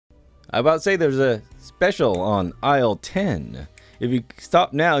I about to say there's a special on aisle 10. If you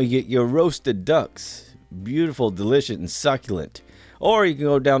stop now, you get your roasted ducks. Beautiful, delicious, and succulent. Or you can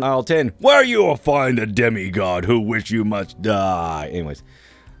go down aisle 10, where you will find a demigod who wish you must die. Anyways.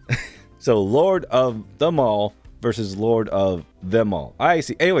 So, Lord of them all versus Lord of them all. I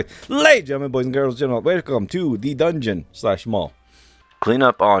see. Anyway, ladies and gentlemen, boys and girls, gentlemen, welcome to the dungeon/mall. Clean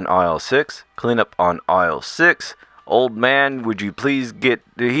up on aisle 6. Clean up on aisle 6. Old man, would you please get...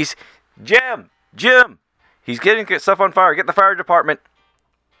 Jim! He's getting stuff on fire. Get the fire department.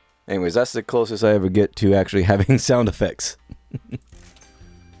 Anyways, that's the closest I ever get to actually having sound effects.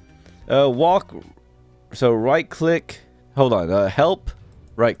 Walk. So right click. Hold on. Help.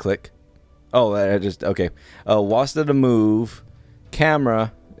 Right click. Oh, I just... Okay. WASD to move.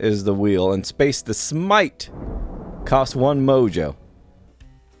 Camera is the wheel. And space to smite. Cost 1 mojo.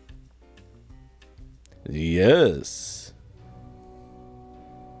 Yes.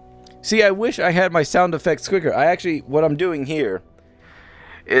 See, I wish I had my sound effects quicker. What I'm doing here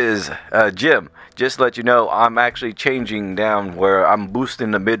is, Jim, just to let you know, I'm actually changing down where I'm boosting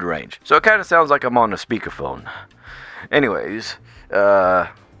the mid-range. So it kind of sounds like I'm on a speakerphone. Anyways,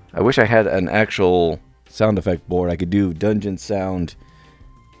 I wish I had an actual sound effect board. I could do dungeon sound.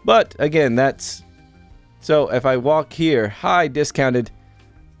 But, again, that's... So, if I walk here, hi, discounted,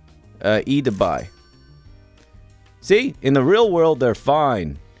 E to buy. See? In the real world, they're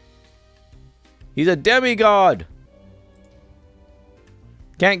fine. He's a demigod!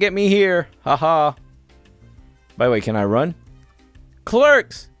 Can't get me here. Haha. By the way, can I run?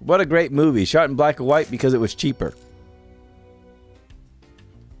 Clerks! What a great movie. Shot in black and white because it was cheaper.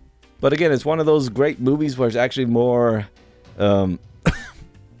 But again, it's one of those great movies where it's actually more... it's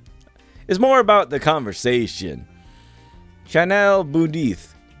more about the conversation. Chanel Boudith.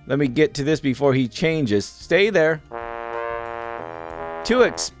 Let me get to this before he changes. Stay there. Too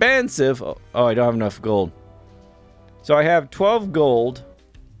expensive. Oh, I don't have enough gold. So I have 12 gold.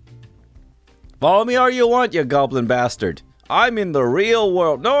 Follow me all you want, you goblin bastard. I'm in the real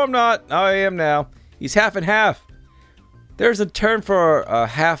world. No, I'm not. I am now. He's half and half. There's a term for a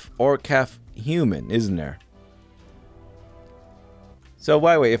half orc, half human, isn't there? So,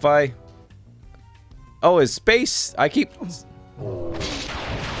 by the way, if I... Oh, is space... I keep...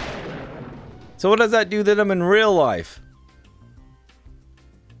 So what does that do to them in real life?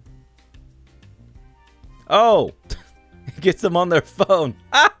 Oh! It gets them on their phone.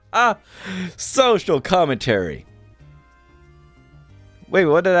 Social commentary. Wait,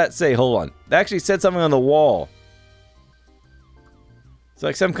 what did that say? Hold on. They actually said something on the wall. It's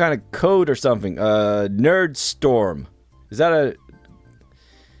like some kind of code or something. Nerd storm. Is that a...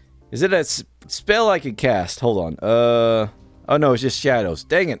 Is it a spell I could cast? Hold on. Oh no, it's just shadows.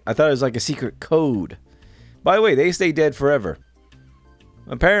 Dang it. I thought it was like a secret code. By the way, they stay dead forever.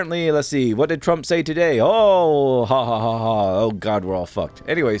 Apparently, let's see. What did Trump say today? Oh, ha ha ha ha. Oh god, we're all fucked.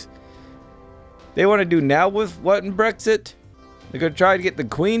 Anyways. They want to do now with what in Brexit? They're going to try to get the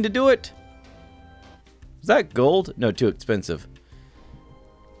Queen to do it? Is that gold? No, too expensive.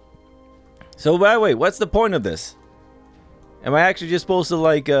 So, by the way, what's the point of this? Am I actually just supposed to,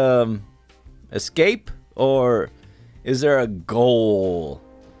 like, escape? Or is there a goal?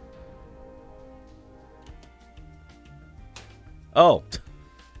 Oh.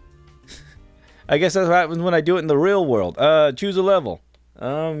 I guess that's what happens when I do it in the real world. Choose a level.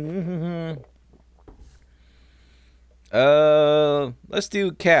 Let's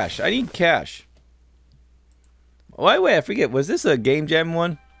do cash. I need cash. Wait, I forget. Was this a Game Jam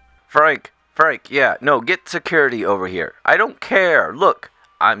one? Frank, yeah. No, get security over here. I don't care. Look,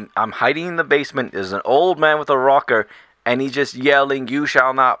 I'm hiding in the basement. There's an old man with a rocker, and he's just yelling, "You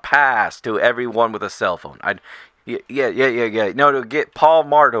shall not pass," to everyone with a cell phone. Yeah. No, get Paul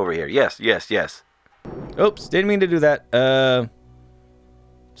Mart over here. Yes. Oops, didn't mean to do that.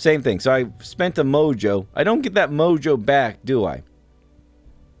 Same thing. So I spent a mojo. I don't get that mojo back, do I?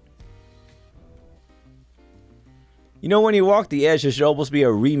 You know, when you walk the edge, there should almost be a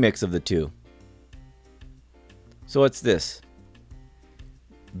remix of the two. So what's this?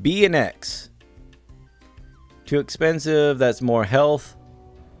 B and X. Too expensive. That's more health.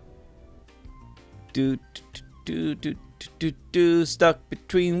 Stuck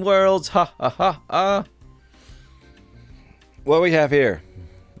between worlds. Ha ha ha ha. What do we have here?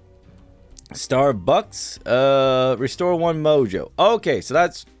 Starbucks. Restore 1 mojo. Okay, so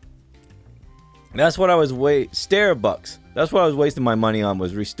that's what I was Starbucks. That's what I was wasting my money on,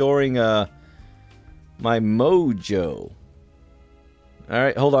 was restoring my mojo.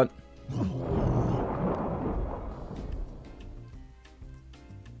 Alright, hold on.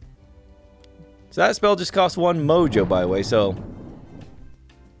 So that spell just costs 1 mojo, by the way, so...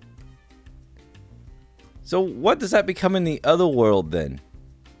 So what does that become in the other world then?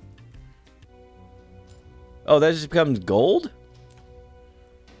 Oh, that just becomes gold?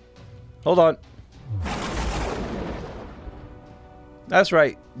 Hold on. That's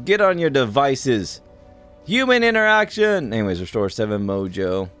right. Get on your devices. Human interaction. Anyways, restore 7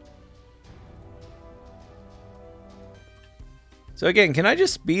 mojo. So again, can I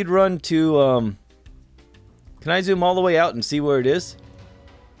just speed run to can I zoom all the way out and see where it is?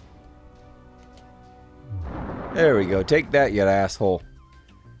 There we go. Take that, you asshole.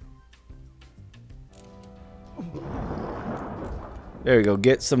 There we go.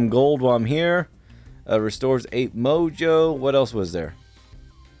 Get some gold while I'm here. Restores 8 mojo. What else was there?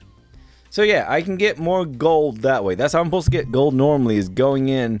 So yeah, I can get more gold that way. That's how I'm supposed to get gold normally, is going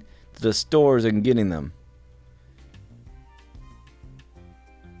in to the stores and getting them.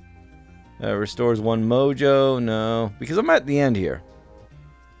 Restores 1 mojo. No, because I'm at the end here.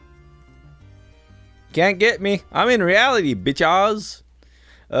 Can't get me. I'm in reality, bitches.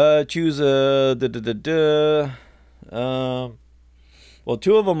 Choose well,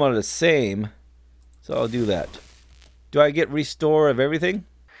 2 of them are the same, so I'll do that. Do I get restore of everything?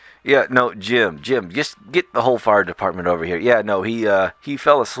 Yeah, no, Jim, just get the whole fire department over here. Yeah, no, he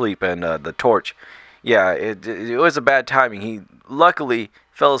fell asleep, and the torch, yeah, it was a bad timing. He luckily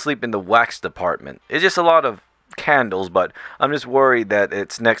fell asleep in the wax department. It's just a lot of candles, but I'm just worried that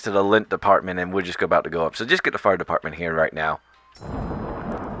it's next to the lint department and we're just about to go up. So just get the fire department here right now.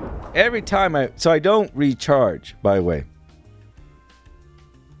 Every time so I don't recharge, by the way.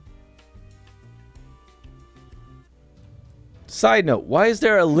 Side note, why is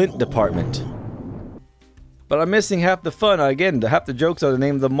there a lint department? But I'm missing half the fun. Again, half the jokes are the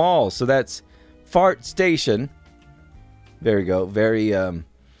name of the mall. So that's Fart Station. There we go. Very, a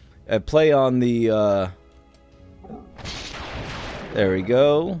play on the, there we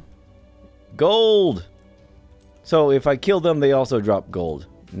go. Gold! So if I kill them, they also drop gold.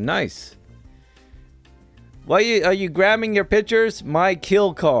 Nice. Why are you grabbing your pictures? My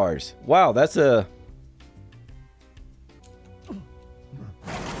kill cars. Wow, that's a...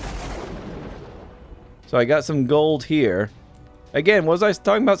 So I got some gold here. Again, was I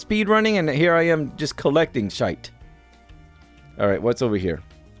talking about speed running? And here I am just collecting shite. Alright, what's over here?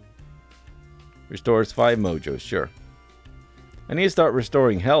 Restores 5 mojo, sure. I need to start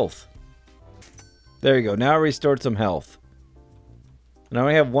restoring health. There you go, now I restored some health. Now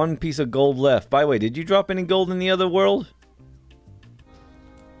I have 1 piece of gold left. By the way, did you drop any gold in the other world?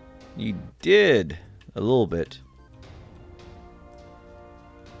 You did. A little bit.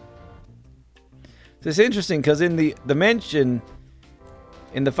 So it's interesting because in the dimension,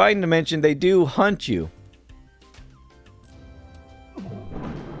 in the fighting dimension, they do hunt you.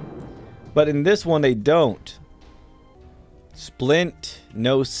 But in this one, they don't. Splint,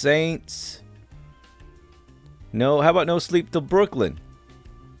 no Saints. No, how about no sleep till Brooklyn?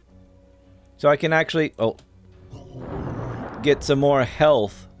 So I can actually, get some more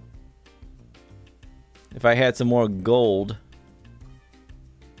health. If I had some more gold.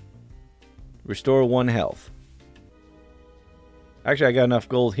 Restore 1 health. Actually, I got enough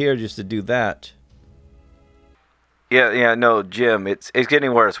gold here just to do that. Yeah, no, Jim, it's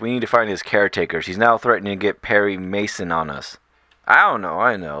getting worse. We need to find his caretakers. He's now threatening to get Perry Mason on us. I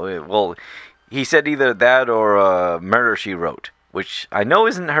know. Well, he said either that or Murder, She Wrote, which I know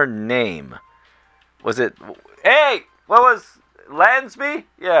isn't her name. Was it... Hey! What was... Lansby?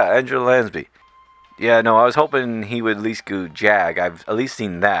 Yeah, Angela Lansby. Yeah, no, I was hoping he would at least go Jag. I've at least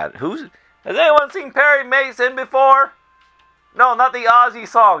seen that. Has anyone seen Perry Mason before? No, not the Ozzy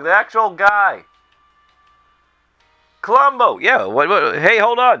song. The actual guy. Columbo. Yeah, what, hey,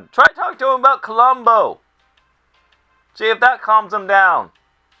 hold on. Try talking to him about Columbo. See if that calms him down.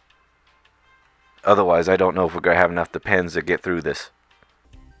 Otherwise, I don't know if we're going to have enough pens to get through this.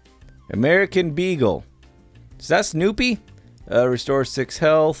 American Beagle. Is that Snoopy? Restore 6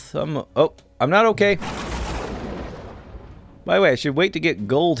 health. I'm not okay. By the way, I should wait to get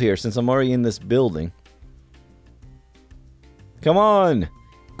gold here since I'm already in this building. Come on!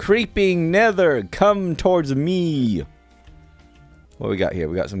 Creeping nether, come towards me! What we got here?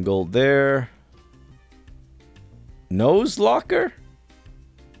 We got some gold there. Nose locker?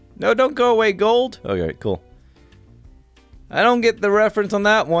 No, don't go away, gold! Okay, cool. I don't get the reference on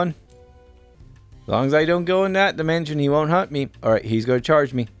that one. As long as I don't go in that dimension, he won't hunt me. Alright, he's going to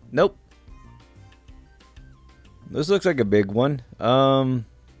charge me. Nope. This looks like a big one.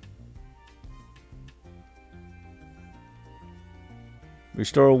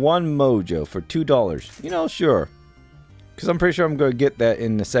 Restore 1 mojo for $2. You know, sure. Because I'm pretty sure I'm going to get that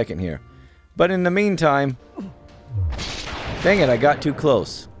in a second here. But in the meantime... Dang it, I got too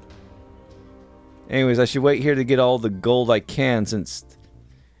close. Anyways, I should wait here to get all the gold I can since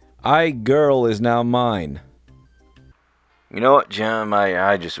girl is now mine. You know what, Jim?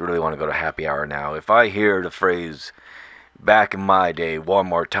 I just really want to go to happy hour now. If I hear the phrase back in my day one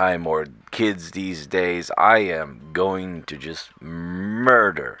more time or kids these days, I am going to just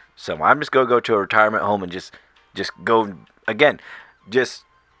murder someone. I'm just going to go to a retirement home and just go again. I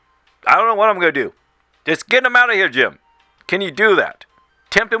don't know what I'm going to do. Just get him out of here, Jim. Can you do that?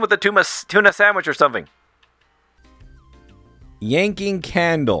 Tempt him with a tuna sandwich or something. Yanking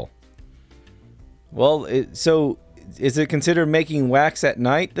candle. Well, so is it considered making wax at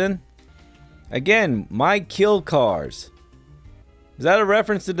night then? Again, my kill cars. Is that a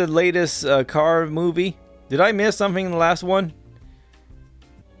reference to the latest car movie? Did I miss something in the last one?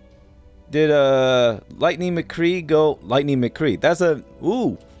 Did Lightning McCree go? Lightning McCree. That's a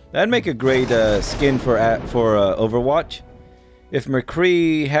that'd make a great skin for Overwatch. If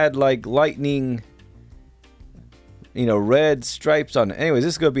McCree had like lightning, you know, red stripes on it. Anyways,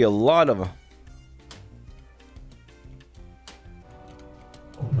 this is gonna be a lot of them.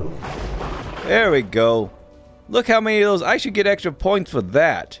 There we go. Look how many of those. I should get extra points for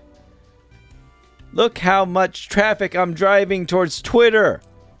that. Look how much traffic I'm driving towards Twitter.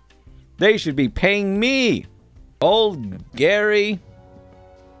 They should be paying me. Old Gary.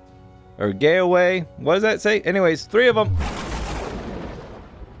 Or Gayaway. What does that say? Anyways, 3 of them.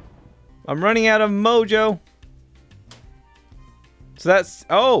 I'm running out of mojo. So that's...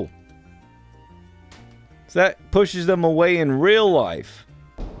 Oh. So that pushes them away in real life.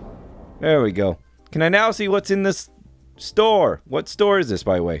 There we go. Can I now see what's in this store? What store is this,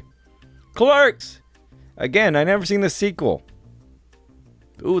 by the way? Clerks! Again, I never seen the sequel.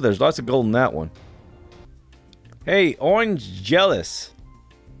 Ooh, there's lots of gold in that one. Hey, Orange Jealous.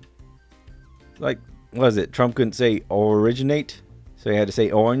 Like, what is it? Trump couldn't say originate, so he had to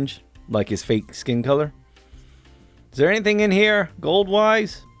say orange, like his fake skin color. Is there anything in here,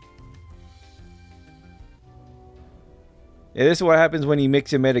 gold-wise? Yeah, this is what happens when you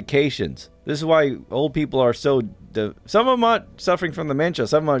mix your medications. This is why old people are so... some of them aren't suffering from dementia.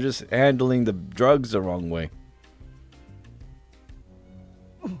 Some of them are just handling the drugs the wrong way.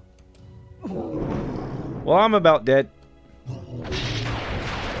 Well, I'm about dead.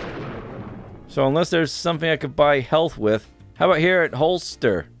 So unless there's something I could buy health with. How about here at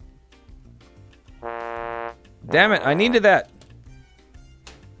Holster? Damn it, I needed that.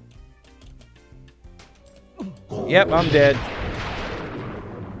 Yep, I'm dead.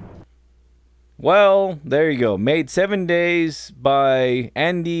 Well, there you go. Made 7 days by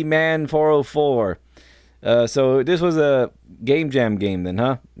Andy Man 404. So this was a Game Jam game then,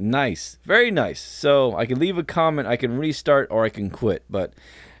 huh? Nice. Very nice. So I can leave a comment, I can restart, or I can quit. But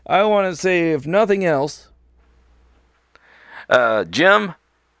I want to say, if nothing else... Jim,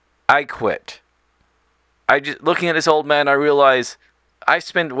 I quit. Looking at this old man, I realize I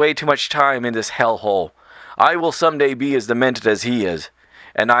spent way too much time in this hellhole. I will someday be as demented as he is,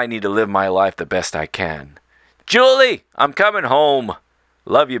 and I need to live my life the best I can. Julie, I'm coming home.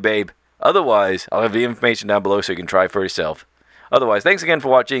 Love you, babe. Otherwise, I'll have the information down below so you can try for yourself. Otherwise, thanks again for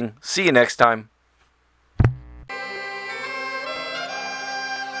watching. See you next time.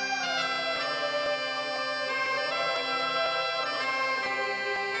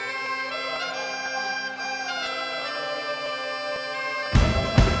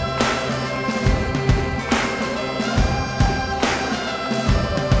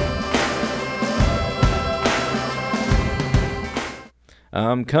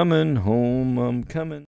 I'm coming home, I'm coming.